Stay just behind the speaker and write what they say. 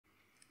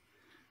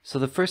So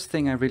the first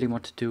thing I really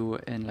want to do,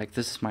 and like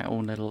this is my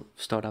own little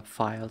startup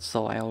file,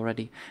 so I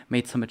already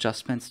made some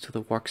adjustments to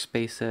the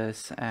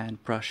workspaces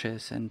and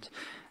brushes and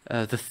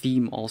the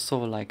theme also.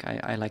 Like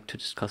I like to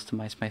just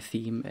customize my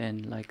theme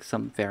in like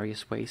some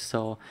various ways.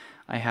 So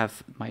I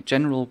have my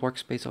general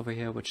workspace over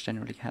here, which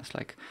generally has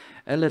like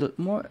a little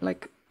more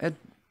like a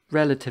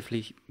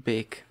relatively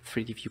big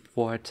 3D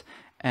viewport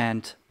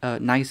and a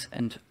nice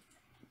and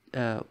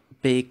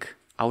big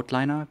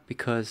outliner,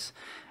 because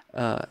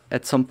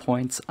at some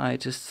points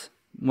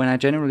when I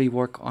generally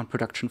work on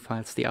production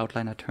files, the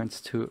outliner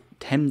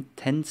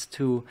tends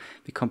to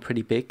become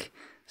pretty big.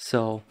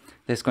 So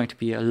there's going to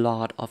be a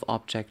lot of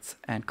objects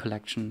and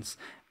collections,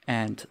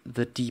 and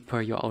the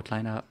deeper your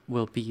outliner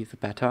will be, the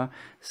better.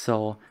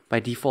 So by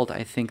default,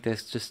 I think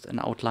there's just an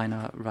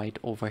outliner right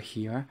over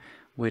here,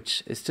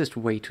 which is just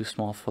way too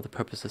small for the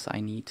purposes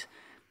I need.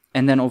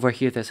 And then over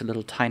here, there's a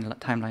little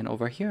timeline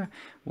over here,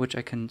 which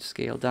I can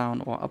scale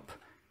down or up,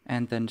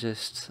 and then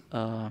just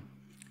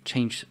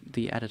change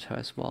the editor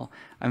as well.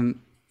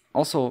 I'm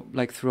also,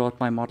 like, throughout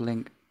my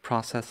modeling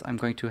process, I'm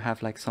going to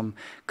have like some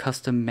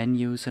custom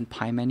menus and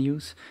pie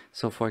menus.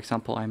 So for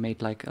example, I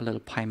made like a little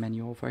pie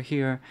menu over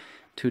here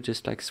to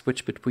just like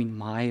switch between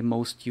my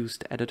most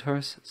used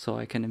editors. So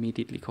I can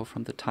immediately go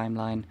from the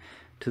timeline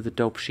to the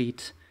dope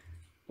sheet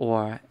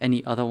or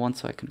any other one.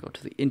 So I can go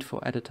to the info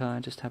editor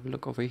and just have a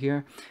look over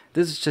here.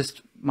 This is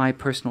just my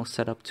personal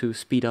setup to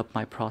speed up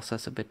my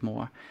process a bit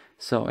more.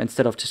 So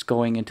instead of just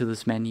going into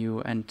this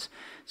menu and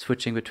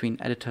switching between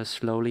editors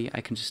slowly,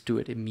 I can just do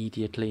it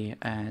immediately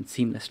and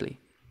seamlessly.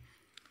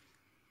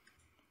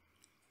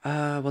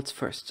 What's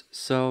first?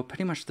 So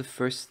pretty much the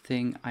first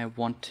thing I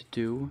want to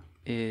do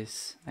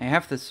is, I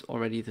have this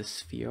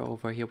sphere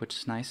over here, which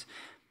is nice,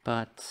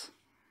 but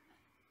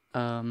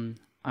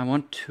I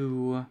want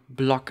to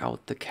block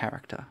out the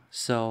character.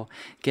 So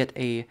get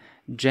a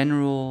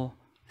general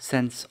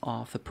sense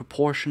of the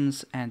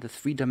proportions and the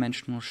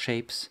three-dimensional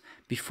shapes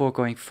before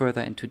going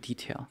further into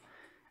detail.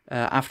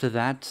 After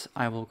that,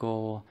 I will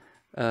go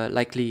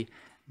likely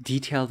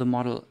detail the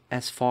model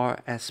as far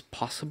as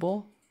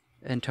possible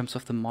in terms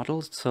of the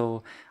models,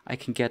 so I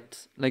can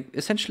get, like,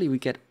 essentially we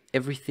get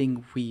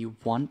everything we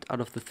want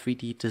out of the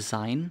 3D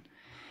design.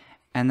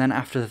 And then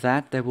after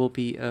that, there will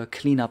be a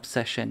cleanup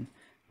session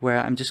where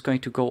I'm just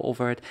going to go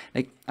over it.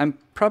 Like, I'm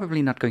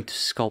probably not going to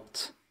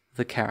sculpt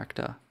the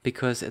character,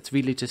 because it's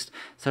really just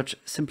such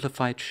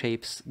simplified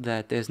shapes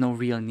that there's no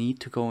real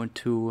need to go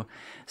into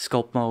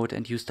sculpt mode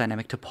and use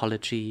dynamic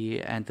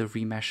topology and the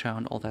remesher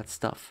and all that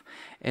stuff.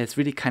 It's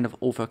really kind of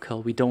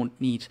overkill. We don't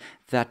need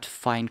that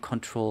fine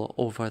control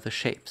over the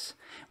shapes.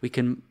 We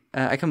can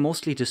I can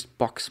mostly just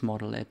box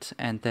model it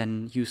and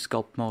then use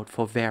sculpt mode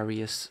for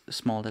various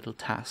small little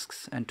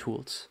tasks and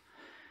tools.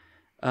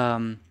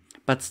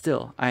 But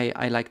still,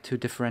 I like to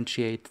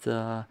differentiate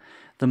the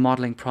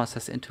modeling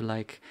process into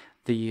like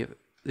the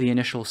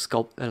initial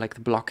sculpt, like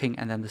the blocking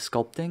and then the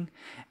sculpting,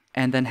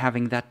 and then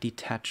having that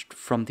detached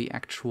from the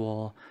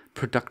actual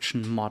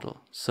production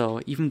model.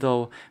 So even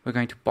though we're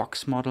going to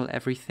box model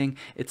everything,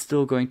 it's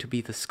still going to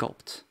be the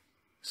sculpt.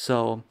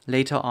 So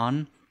later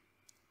on,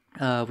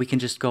 we can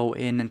just go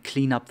in and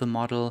clean up the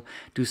model,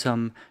 do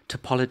some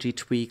topology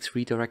tweaks,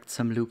 redirect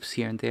some loops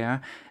here and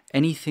there.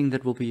 Anything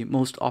that will be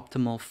most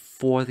optimal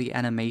for the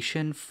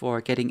animation,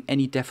 for getting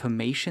any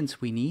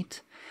deformations we need.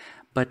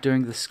 But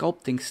during the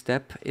sculpting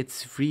step,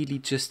 it's really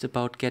just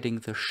about getting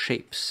the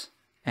shapes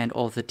and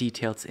all the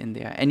details in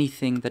there.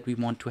 Anything that we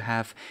want to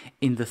have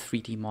in the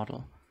 3D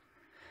model.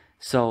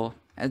 So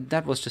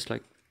that was just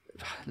like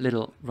a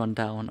little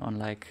rundown on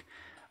like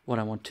what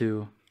I want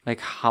to, like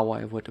how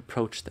I would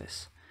approach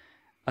this.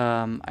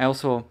 I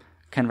also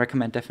can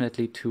recommend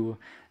definitely to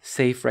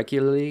save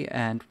regularly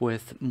and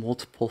with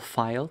multiple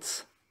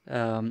files,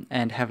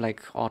 and have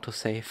like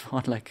autosave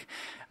on like,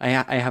 I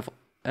have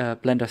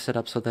Blender set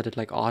up so that it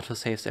like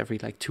autosaves every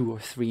like 2 or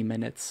 3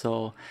 minutes,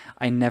 so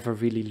I never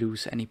really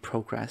lose any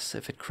progress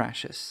if it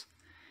crashes.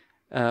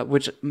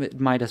 Which it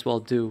might as well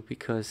do,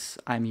 because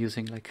I'm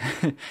using like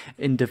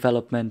in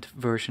development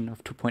version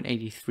of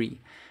 2.83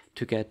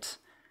 to get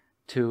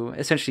to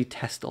essentially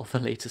test all the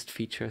latest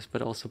features,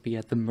 but also be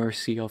at the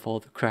mercy of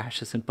all the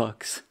crashes and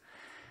bugs.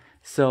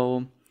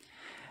 So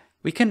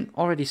we can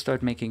already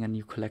start making a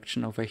new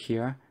collection over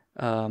here.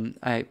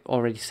 I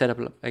already set up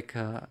like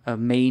a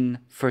main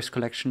first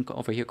collection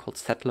over here called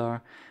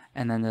Settler,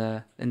 and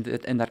then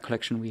in that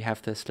collection we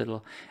have this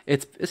little,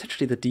 it's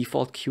essentially the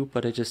default cube,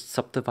 but I just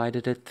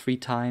subdivided it 3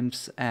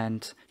 times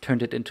and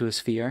turned it into a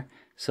sphere.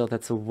 So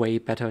that's a way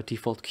better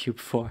default cube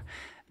for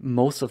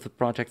most of the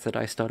projects that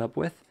I start up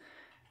with.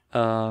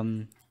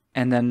 And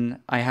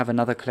then I have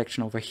another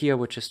collection over here,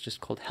 which is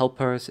just called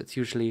helpers. It's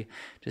usually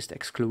just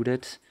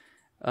excluded,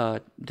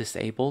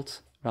 disabled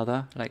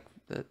rather, like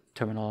the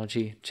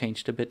terminology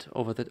changed a bit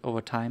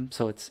over time.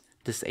 So it's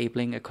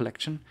disabling a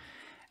collection.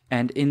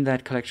 And in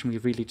that collection, we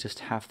really just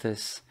have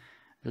this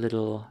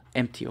little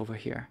empty over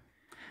here.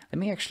 Let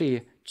me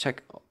actually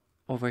check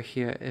over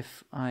here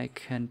if I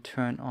can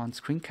turn on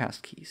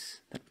screencast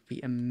keys. That would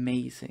be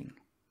amazing.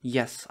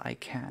 Yes, I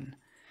can.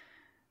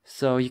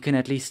 So you can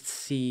at least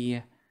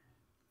see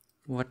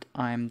what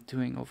I'm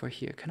doing over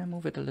here. Can I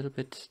move it a little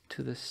bit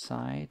to the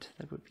side?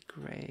 That would be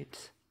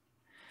great.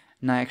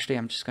 No, actually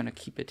I'm just gonna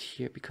keep it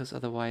here because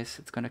otherwise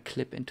it's gonna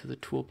clip into the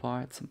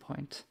toolbar at some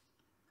point.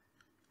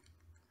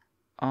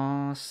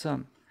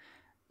 Awesome.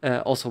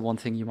 Also, one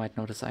thing you might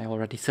notice, I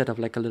already set up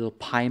like a little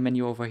pie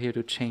menu over here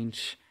to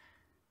change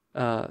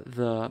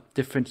the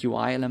different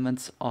UI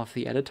elements of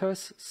the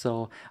editors.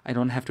 So I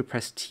don't have to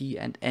press T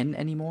and N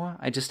anymore.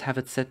 I just have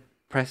it set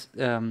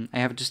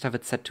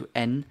to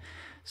N.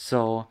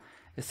 So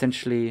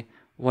essentially,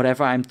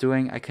 whatever I'm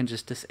doing, I can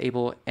just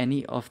disable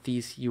any of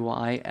these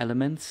UI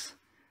elements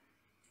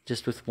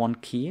just with one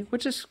key,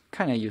 which is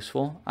kind of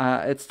useful.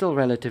 It's still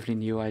relatively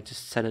new. I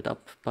just set it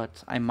up,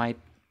 but I might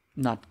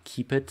not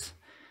keep it.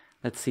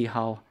 Let's see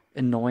how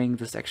annoying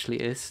this actually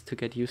is to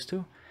get used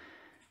to.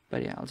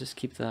 But yeah, I'll just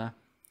keep the,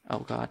 oh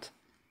god,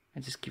 I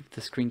just keep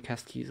the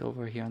screencast keys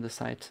over here on the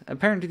side.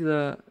 Apparently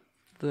the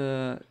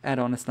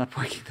add-on is not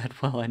working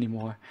that well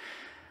anymore.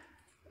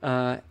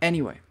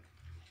 Anyway,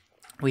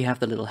 we have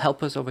the little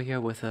helpers over here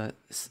with a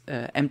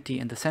empty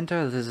in the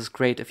center. This is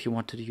great if you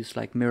want to use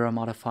like mirror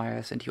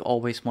modifiers and you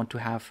always want to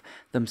have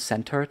them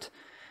centered.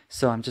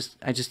 So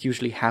I just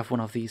usually have one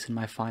of these in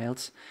my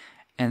files.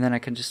 And then I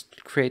can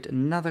just create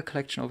another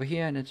collection over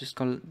here and I just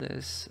call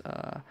this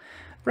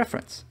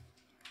reference.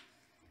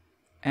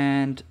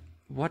 And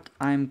what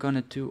I'm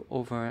gonna do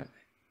over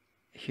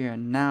here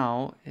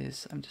now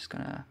is I'm just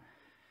gonna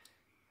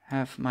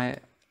have my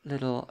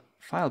little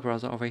file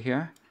browser over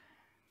here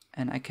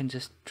and I can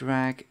just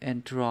drag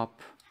and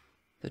drop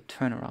the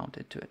turnaround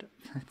into it.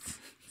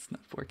 It's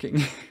not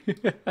working.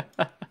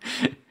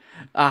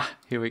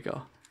 Here we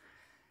go.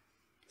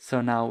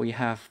 So now we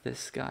have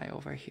this guy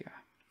over here.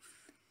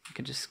 You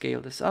can just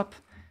scale this up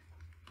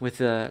with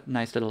the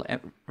nice little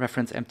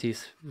reference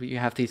empties. You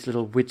have these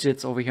little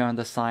widgets over here on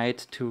the side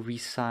to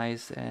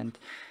resize and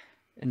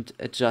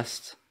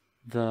adjust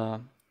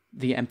the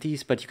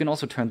empties, but you can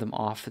also turn them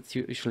off. It's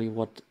usually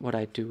what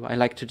I do. I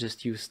like to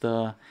just use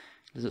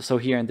so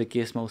here in the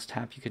gizmos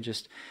tab, you can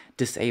just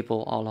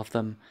disable all of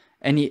them.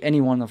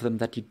 Any one of them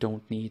that you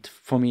don't need.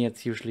 For me,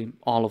 it's usually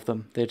all of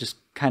them. They're just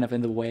kind of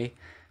in the way,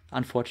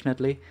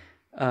 unfortunately.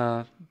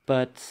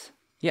 But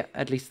yeah,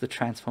 at least the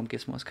transform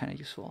gizmo is kind of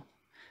useful.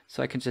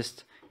 So I can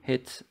just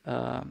hit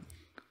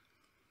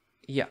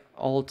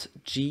Alt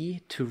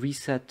G to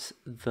reset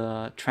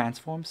the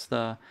transforms,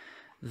 the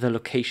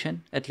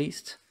location at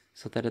least,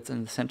 so that it's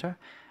in the center.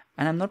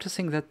 And I'm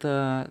noticing that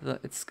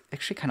it's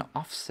actually kind of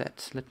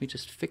offset. Let me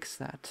just fix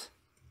that.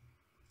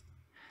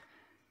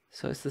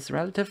 So is this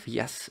relative?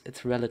 Yes,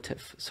 it's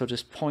relative. So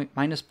just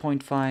minus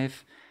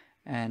 0.5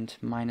 and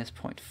minus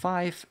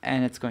 0.5,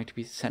 and it's going to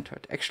be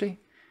centered. Actually,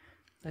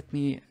 let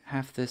me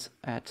have this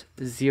at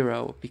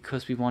 0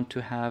 because we want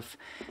to have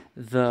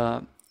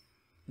the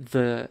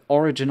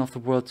origin of the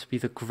world to be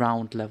the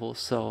ground level.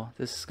 So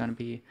this is going to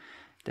be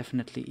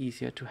definitely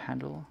easier to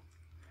handle.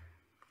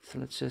 So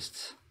let's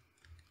just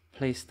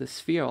place the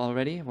sphere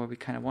already where we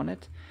kind of want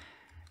it.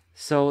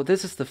 So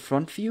this is the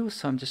front view.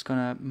 So I'm just going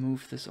to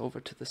move this over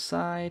to the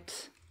side.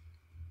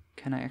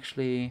 Can I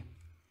actually...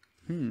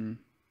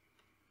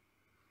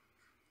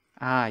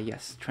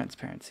 yes,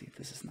 transparency.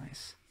 This is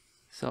nice.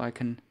 So I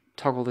can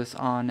toggle this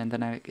on and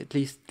then I at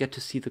least get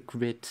to see the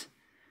grid.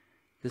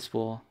 This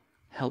will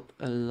help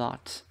a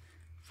lot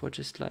for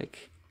just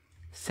like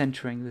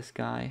centering this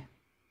guy.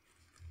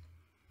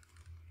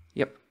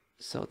 Yep,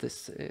 so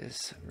this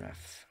is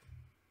ref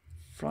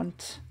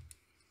front.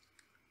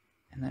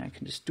 And then I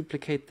can just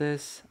duplicate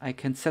this. I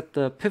can set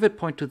the pivot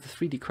point to the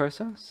 3D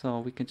cursor, so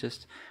we can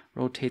just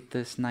rotate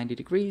this 90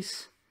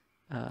 degrees,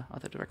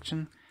 other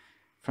direction,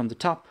 from the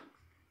top,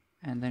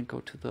 and then go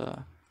to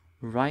the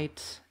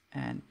right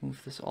and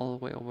move this all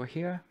the way over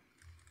here.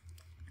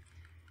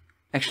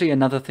 Actually,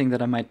 another thing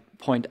that I might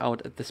point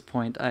out at this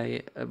point,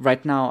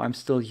 right now I'm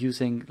still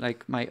using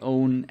like my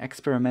own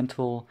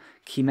experimental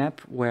key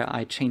map where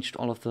I changed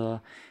all of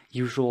the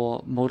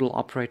usual modal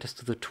operators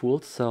to the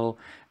tools. So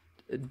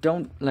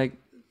don't like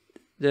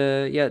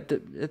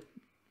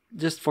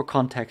just for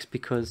context,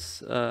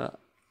 because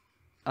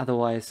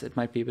otherwise it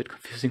might be a bit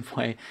confusing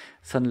why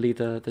suddenly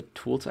the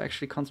tools are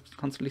actually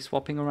constantly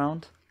swapping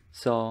around.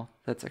 So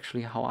that's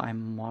actually how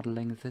I'm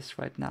modeling this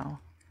right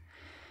now.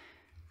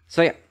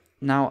 So yeah,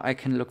 now I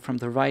can look from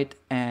the right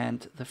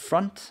and the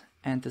front,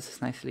 and this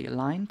is nicely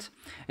aligned.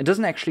 It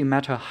doesn't actually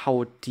matter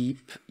how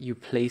deep you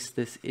place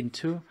this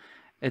into.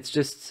 It's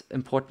just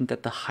important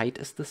that the height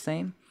is the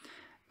same.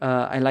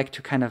 I like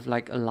to kind of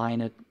like align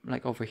it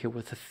like over here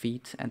with the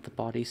feet and the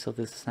body, so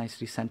this is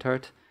nicely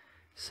centered.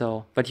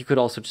 So, but you could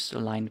also just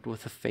align it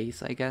with the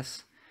face, I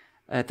guess.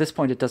 At this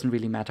point, it doesn't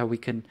really matter. We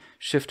can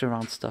shift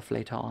around stuff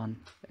later on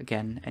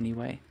again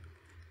anyway.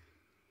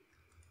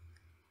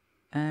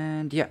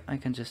 And yeah, I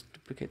can just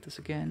duplicate this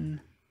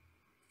again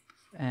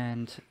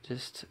and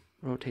just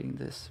rotating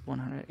this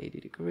 180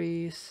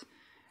 degrees.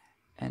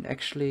 And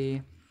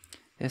actually,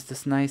 there's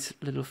this nice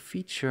little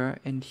feature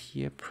in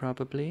here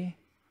probably.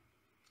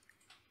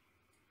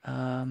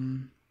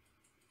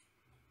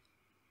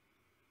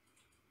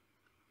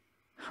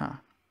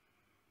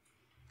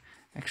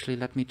 Actually,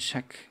 let me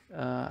check.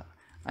 I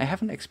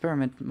haven't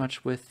experimented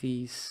much with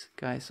these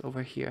guys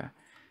over here.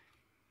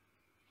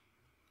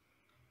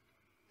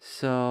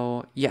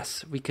 So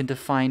yes, we can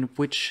define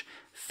which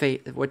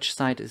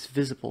side is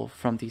visible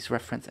from these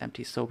reference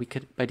empties. So we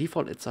could, by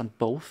default, it's on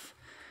both.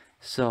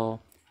 So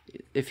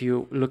if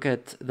you look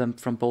at them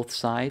from both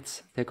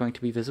sides, they're going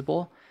to be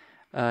visible.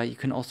 You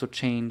can also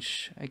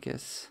change, I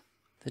guess,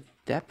 the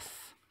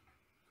depth.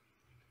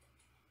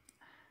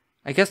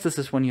 I guess this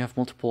is when you have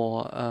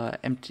multiple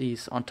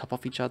empties on top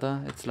of each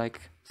other. It's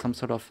like some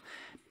sort of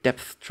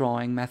depth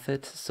drawing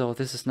method. So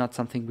this is not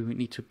something we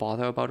need to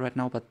bother about right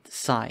now, but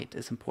side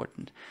is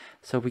important.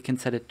 So we can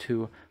set it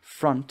to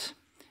front,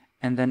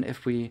 and then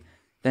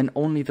then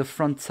only the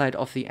front side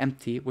of the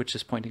empty, which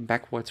is pointing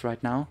backwards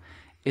right now,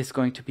 is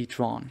going to be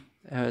drawn.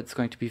 It's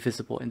going to be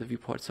visible in the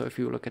viewport. So if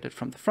you look at it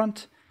from the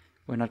front,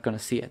 we're not going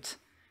to see it.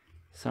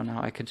 So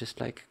now I can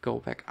just like go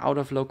back out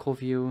of local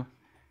view,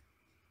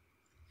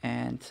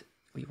 and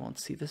we won't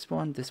see this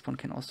one. This one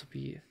can also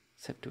be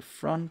set to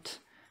front.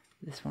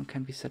 This one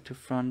can be set to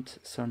front.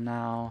 So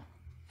now,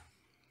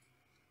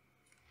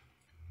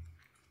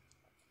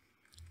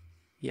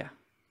 yeah.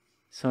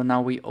 So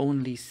now we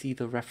only see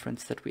the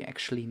reference that we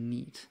actually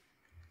need.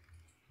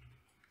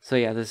 So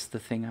yeah, this is the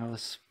thing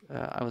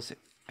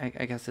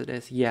I guess it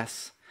is,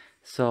 yes.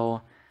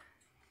 So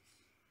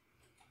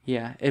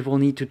yeah, it will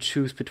need to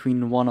choose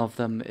between one of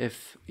them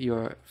if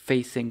you're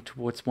facing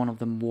towards one of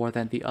them more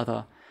than the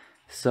other.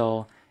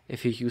 So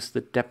if you use the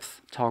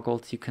depth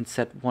toggles, you can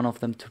set one of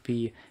them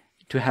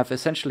to have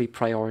essentially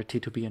priority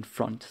to be in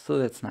front. So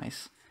that's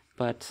nice.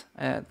 But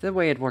the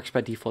way it works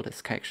by default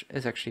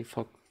is actually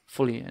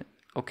fully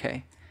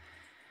okay.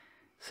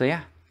 So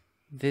yeah,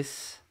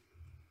 this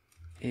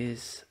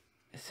is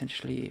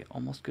essentially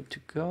almost good to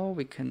go.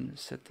 We can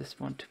set this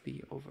one to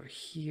be over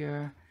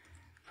here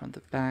from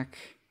the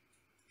back.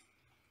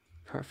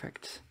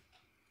 Perfect.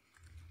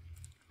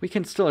 We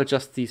can still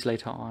adjust these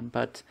later on,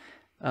 but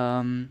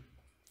I'm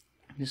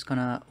just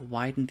gonna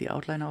widen the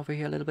outline over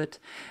here a little bit.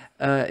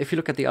 If you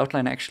look at the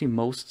outline, actually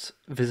most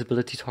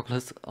visibility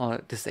toggles are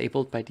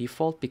disabled by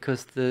default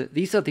because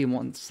these are the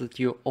ones that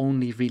you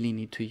only really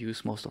need to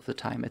use most of the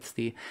time. It's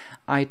the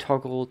I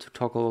toggle to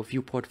toggle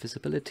viewport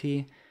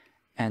visibility,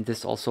 and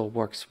this also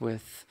works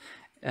with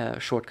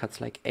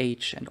shortcuts like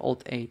H and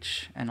Alt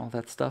H and all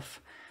that stuff.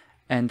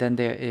 And then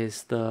there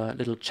is the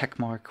little check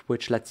mark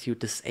which lets you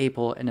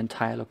disable an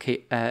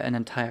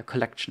entire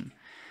collection.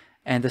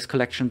 And this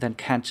collection then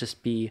can't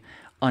just be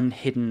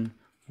unhidden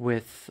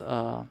with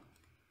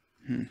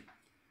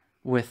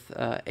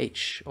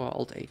H or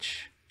Alt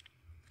H.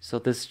 So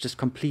this is just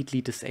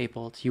completely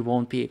disabled. You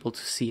won't be able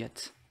to see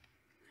it.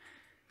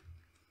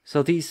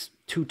 So these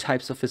two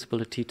types of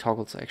visibility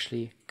toggles are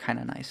actually kind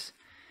of nice.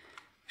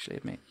 Actually,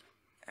 let me,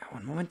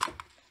 one moment.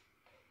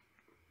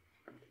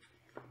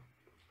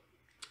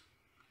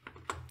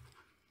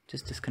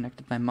 Just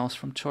disconnected my mouse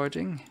from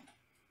charging.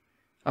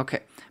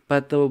 Okay,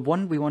 but the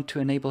one we want to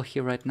enable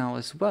here right now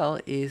as well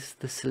is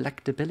the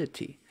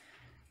selectability.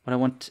 What I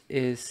want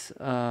is,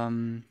 I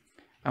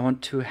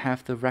want to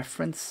have the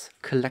reference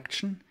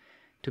collection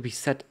to be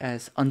set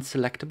as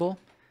unselectable.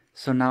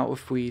 So now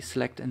if we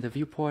select in the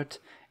viewport,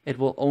 it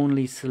will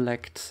only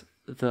select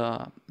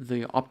the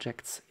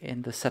objects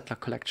in the settler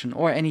collection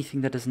or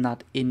anything that is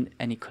not in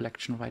any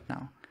collection right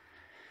now.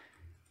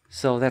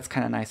 So that's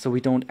kind of nice. So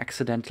we don't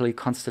accidentally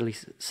constantly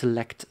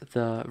select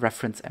the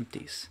reference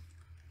empties.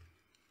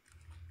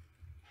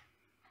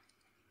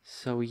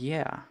 So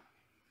yeah,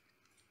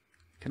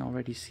 you can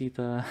already see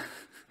the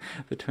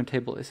the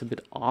turntable is a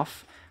bit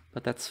off,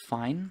 but that's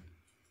fine.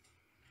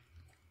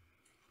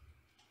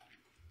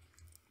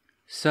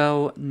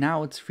 So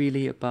now it's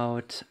really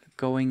about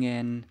going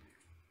in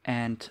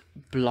and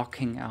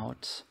blocking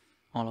out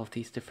all of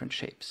these different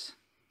shapes.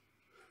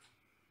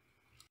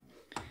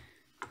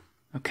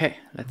 Okay,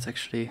 let's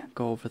actually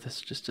go over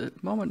this just a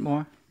moment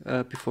more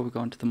before we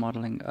go into the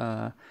modeling.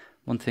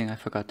 One thing I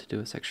forgot to do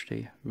is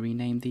actually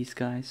rename these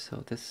guys.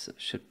 So this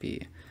should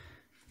be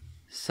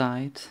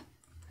side.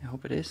 I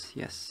hope it is.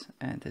 Yes.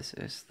 And this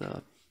is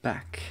the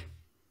back.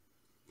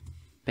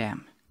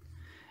 Bam.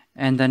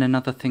 And then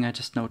another thing I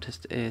just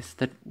noticed is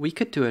that we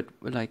could do it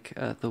like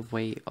the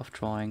way of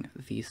drawing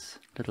these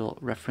little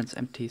reference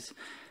empties.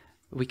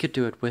 We could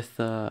do it with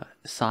the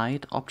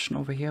side option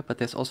over here, but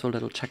there's also a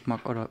little check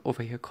mark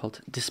over here called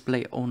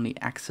display only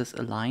axis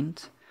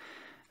aligned.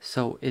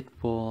 So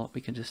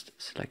we can just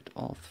select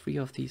all three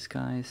of these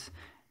guys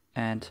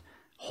and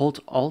hold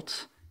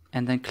Alt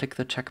and then click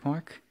the check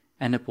mark,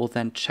 and it will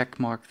then check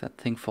mark that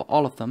thing for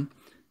all of them.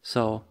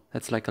 So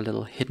that's like a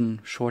little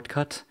hidden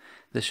shortcut.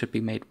 This should be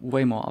made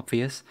way more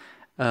obvious,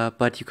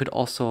 but you could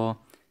also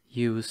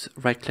use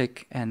right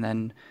click and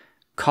then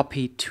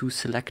copy to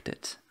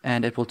selected,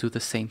 and it will do the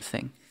same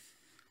thing.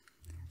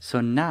 So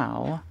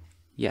now,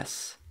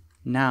 yes,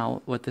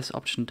 now what this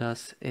option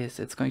does is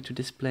it's going to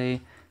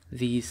display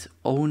these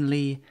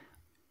only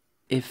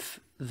if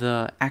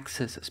the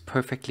axis is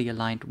perfectly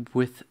aligned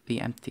with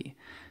the empty.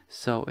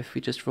 So if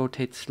we just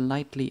rotate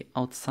slightly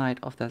outside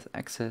of that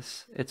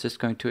axis, it's just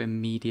going to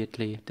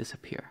immediately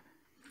disappear.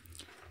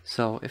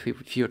 So if we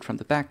view it from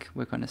the back,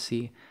 we're going to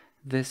see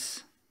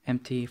this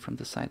empty, from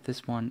the side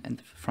this one, and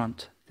the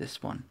front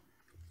this one.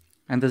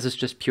 And this is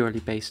just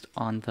purely based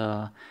on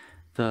the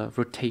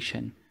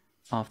rotation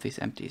of these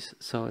empties.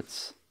 So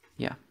it's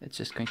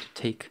just going to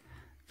take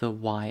the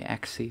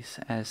y-axis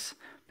as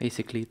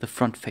basically the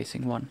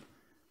front-facing one.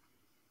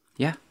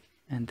 Yeah,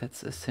 and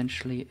that's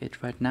essentially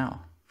it right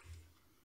now.